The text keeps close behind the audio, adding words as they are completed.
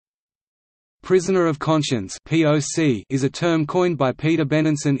Prisoner of conscience (POC) is a term coined by Peter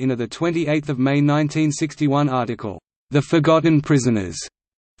Benenson in a 28 May 1961 article, "The Forgotten Prisoners",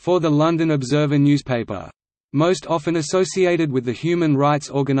 for the London Observer newspaper. Most often associated with the human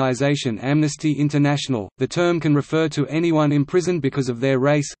rights organisation Amnesty International, the term can refer to anyone imprisoned because of their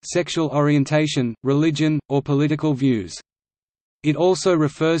race, sexual orientation, religion, or political views. It also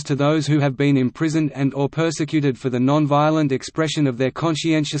refers to those who have been imprisoned and or persecuted for the non-violent expression of their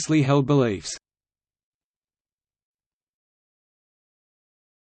conscientiously held beliefs.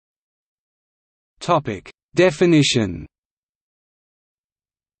 Definition.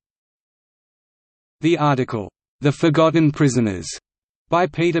 The article, "The Forgotten Prisoners", by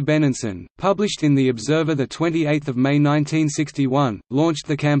Peter Benenson, published in The Observer 28 May 1961, launched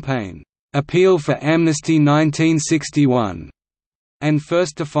the campaign, "Appeal for Amnesty 1961", and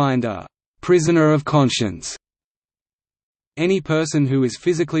first defined a "prisoner of conscience" any person who is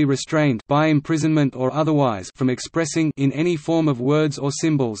physically restrained by imprisonment or otherwise from expressing in any form of words or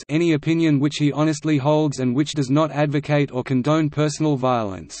symbols any opinion which he honestly holds and which does not advocate or condone personal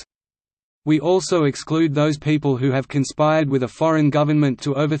violence. We also exclude those people who have conspired with a foreign government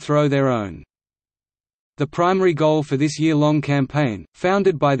to overthrow their own. The primary goal for this year-long campaign,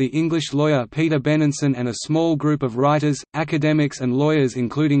 founded by the English lawyer Peter Benenson and a small group of writers, academics and lawyers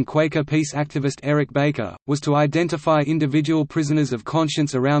including Quaker peace activist Eric Baker, was to identify individual prisoners of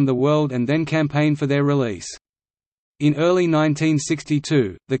conscience around the world and then campaign for their release. In early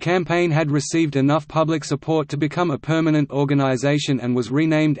 1962, the campaign had received enough public support to become a permanent organisation and was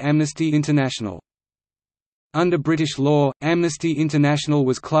renamed Amnesty International. Under British law, Amnesty International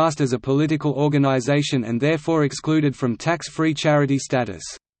was classed as a political organisation and therefore excluded from tax-free charity status.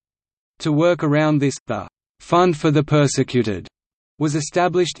 To work around this, the "Fund for the Persecuted" was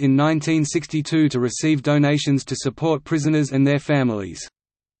established in 1962 to receive donations to support prisoners and their families.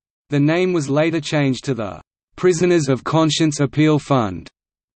 The name was later changed to the "Prisoners of Conscience Appeal Fund",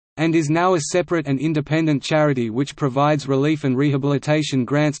 and is now a separate and independent charity which provides relief and rehabilitation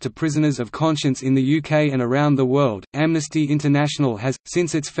grants to prisoners of conscience in the UK and around the world. Amnesty International has,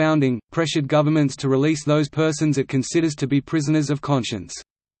 since its founding, pressured governments to release those persons it considers to be prisoners of conscience.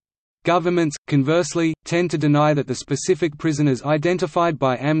 Governments, conversely, tend to deny that the specific prisoners identified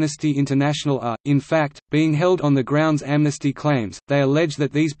by Amnesty International are, in fact, being held on the grounds Amnesty claims. They allege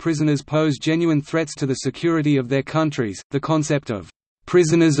that these prisoners pose genuine threats to the security of their countries. The concept of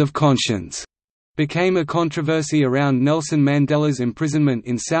prisoners of conscience became a controversy around Nelson Mandela's imprisonment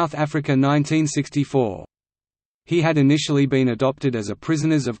in South Africa 1964. He had initially been adopted as a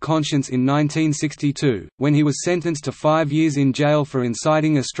prisoners of conscience in 1962, when he was sentenced to 5 years in jail for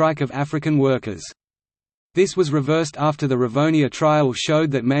inciting a strike of African workers. This was reversed after the Rivonia trial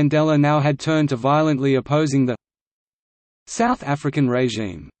showed that Mandela now had turned to violently opposing the South African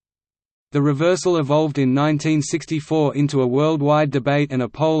regime. The reversal evolved in 1964 into a worldwide debate and a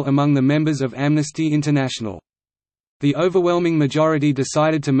poll among the members of Amnesty International. The overwhelming majority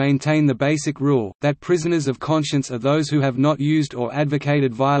decided to maintain the basic rule, that prisoners of conscience are those who have not used or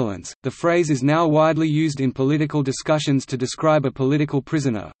advocated violence. The phrase is now widely used in political discussions to describe a political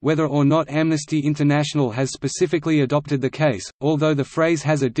prisoner, whether or not Amnesty International has specifically adopted the case, although the phrase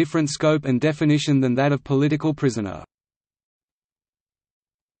has a different scope and definition than that of political prisoner.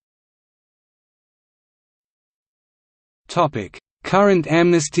 Current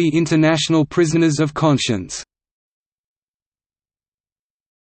Amnesty International prisoners of conscience.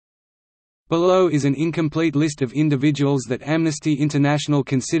 Below is an incomplete list of individuals that Amnesty International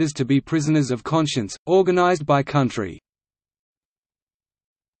considers to be prisoners of conscience, organized by country.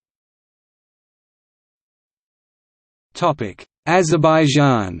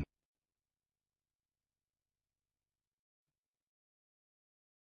 Azerbaijan.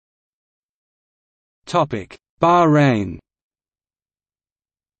 Bahrain.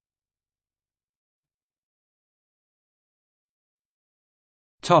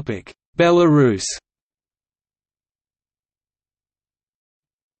 Belarus.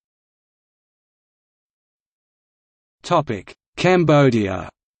 Cambodia.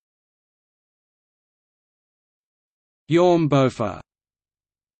 Yorm Bofa.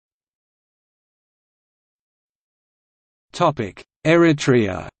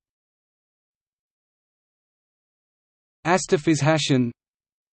 Eritrea. Astafiz Hassan,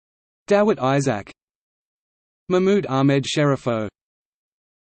 Dawit Isaac, Mahmoud Ahmed Sherifo,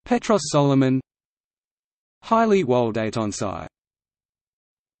 Petros Solomon, Haile Woldetonsai.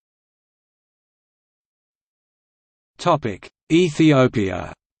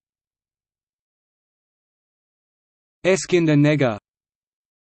 Ethiopia. Eskinder Nega,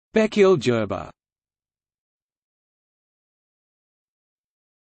 Bekir Jerba.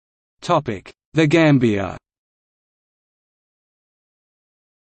 The Gambia.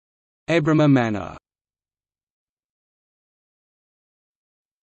 Ebrima Manor.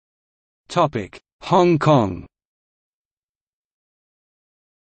 Hong Kong.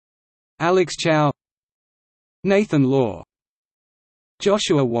 Alex Chow, Nathan Law,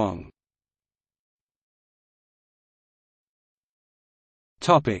 Joshua Wong.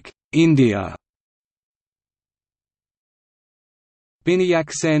 India.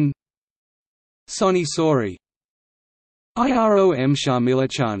 Binayak Sen, Sonny Sori, Irom Sharmila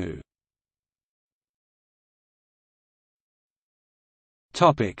Chanu.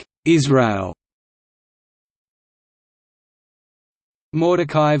 Israel.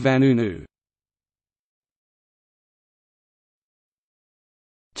 Mordecai Vanunu.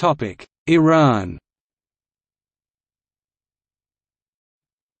 Iran.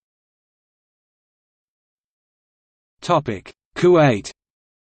 Kuwait.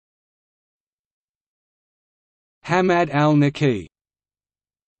 Hamad al-Naqi.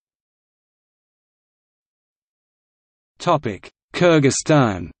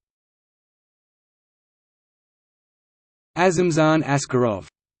 Kyrgyzstan. Azamzan Askarov.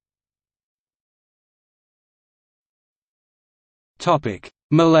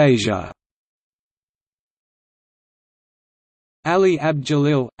 Malaysia. Ali Abd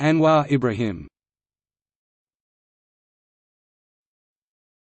Jalil, Anwar Ibrahim.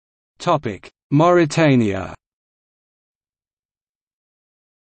 Mauritania.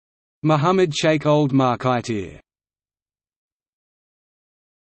 Muhammad Sheikh Old Markaitir.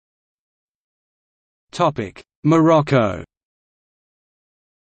 Morocco.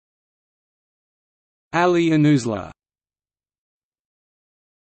 Ali Anuzla.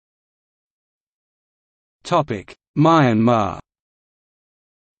 Myanmar.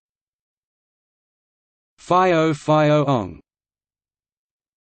 Phio Phio Ong.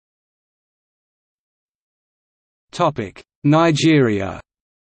 Nigeria.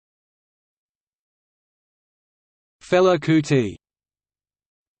 Fela Kuti.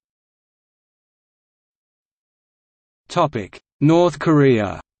 North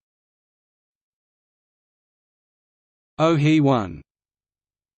Korea. Oh Hee-won.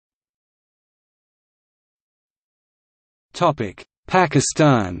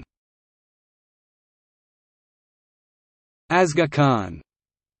 Pakistan. Asghar Khan.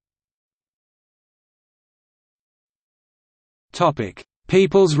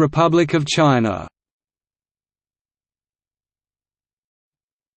 People's Republic of China.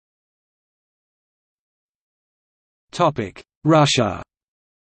 Russia.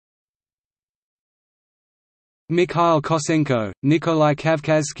 Mikhail Kosenko, Nikolai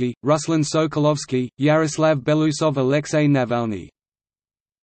Kavkazsky, Ruslan Sokolovsky, Yaroslav Belousov, Alexei Navalny.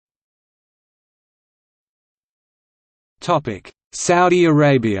 Saudi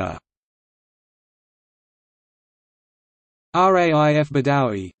Arabia. Raif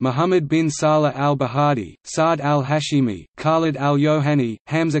Badawi, Muhammad bin Salah al-Bahadi, Saad al-Hashimi, Khalid al-Yohani,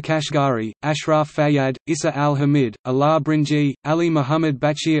 Hamza Kashgari, Ashraf Fayyad, Issa al-Hamid, Allah Brinji, Ali Muhammad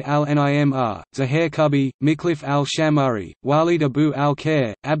Bashir al-Nimr, Zahir Kubi, Miklif al-Shamari, Walid Abu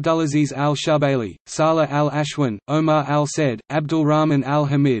al-Khair, Abdulaziz al-Shubaili, Salah al-Ashwan, Omar al-Said, Abdul Rahman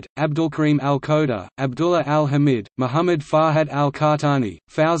al-Hamid, Abdul Karim al-Koda, Abdullah al-Hamid, Muhammad Farhad al-Kartani,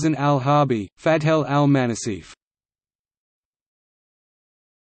 Fawzan al-Harbi, Fadhel al-Manasif.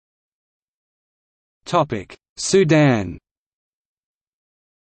 Sudan.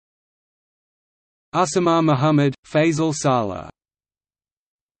 Usama Muhammad, Faisal Saleh.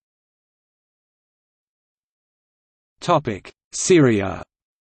 Syria.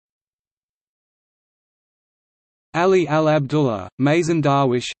 Ali al-Abdullah, Mazen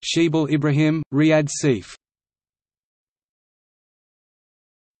Darwish, Shebal Ibrahim, Riyad Seif.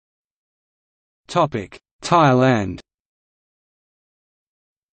 Thailand.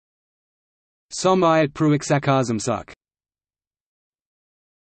 Somayat Pruiksakazamsuk.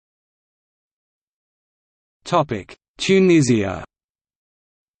 Tunisia.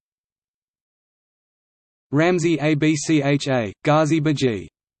 Ramzi Abcha, Ghazi Baji.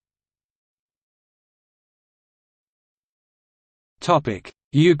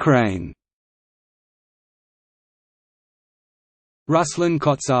 Ukraine. Ruslan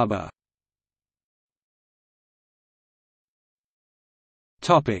Kotsaba.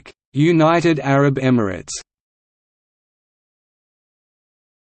 United Arab Emirates.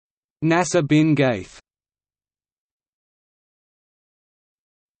 Nasser bin Gaith.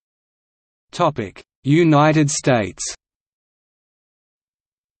 United States.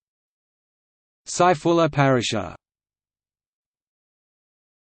 Saifullah Parasha.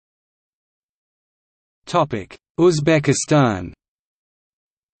 Uzbekistan.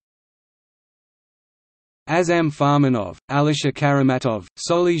 Azam Farmanov, Alisher Karamatov,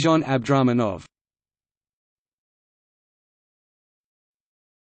 Solijan Abdramanov.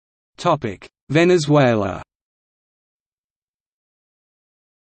 Venezuela.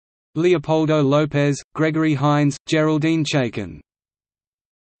 Leopoldo Lopez, Gregory Hines, Geraldine Chaikin.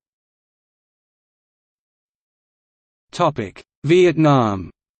 Vietnam.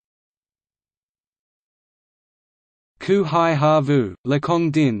 Cu Hai Ha Vu,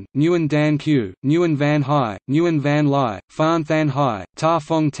 Lekong Din, Nguyen Dan Q, Nguyen Van Hai, Nguyen Van Lai, Phan Than Hai, Ta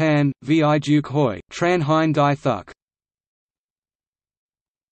Phong Tan, Vi Duke Hoi, Tran Hein Dai Thuk.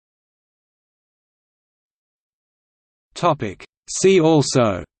 See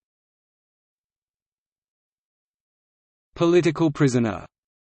also: Political prisoner.